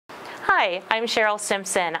Hi, I'm Cheryl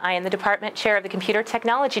Simpson. I am the Department Chair of the Computer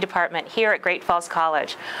Technology Department here at Great Falls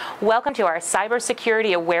College. Welcome to our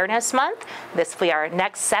Cybersecurity Awareness Month. This will be our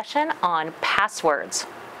next session on passwords.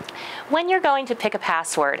 When you're going to pick a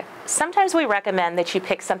password, sometimes we recommend that you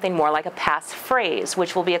pick something more like a passphrase,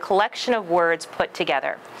 which will be a collection of words put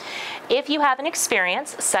together. If you have an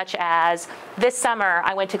experience, such as this summer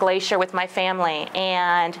I went to Glacier with my family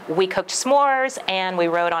and we cooked s'mores and we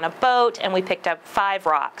rode on a boat and we picked up 5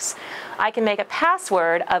 rocks, I can make a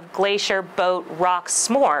password of Glacier Boat Rock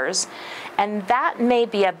S'mores, and that may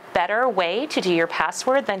be a better way to do your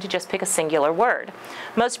password than to just pick a singular word.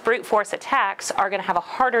 Most brute force attacks are going to have a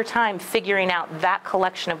harder time figuring out that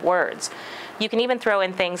collection of words. You can even throw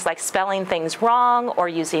in things like spelling things wrong or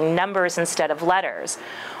using numbers instead of letters.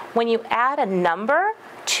 When you add a number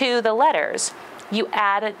to the letters, you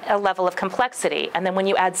add a level of complexity, and then when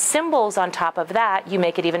you add symbols on top of that, you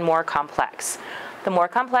make it even more complex. The more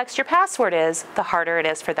complex your password is, the harder it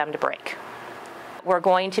is for them to break. We're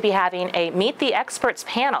going to be having a Meet the Experts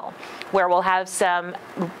panel where we'll have some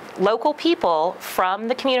local people from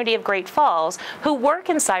the community of Great Falls who work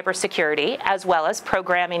in cybersecurity as well as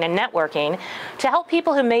programming and networking to help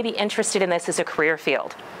people who may be interested in this as a career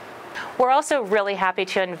field. We're also really happy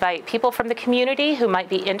to invite people from the community who might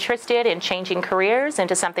be interested in changing careers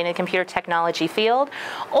into something in the computer technology field,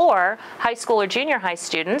 or high school or junior high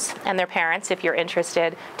students and their parents, if you're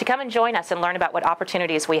interested, to come and join us and learn about what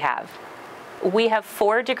opportunities we have. We have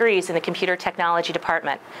 4 degrees in the Computer Technology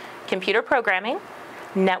Department: Computer Programming,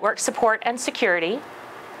 Network Support and Security,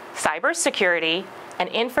 Cybersecurity, and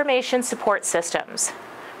Information Support Systems.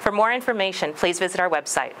 For more information, please visit our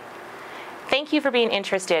website. Thank you for being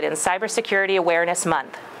interested in Cybersecurity Awareness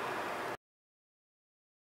Month.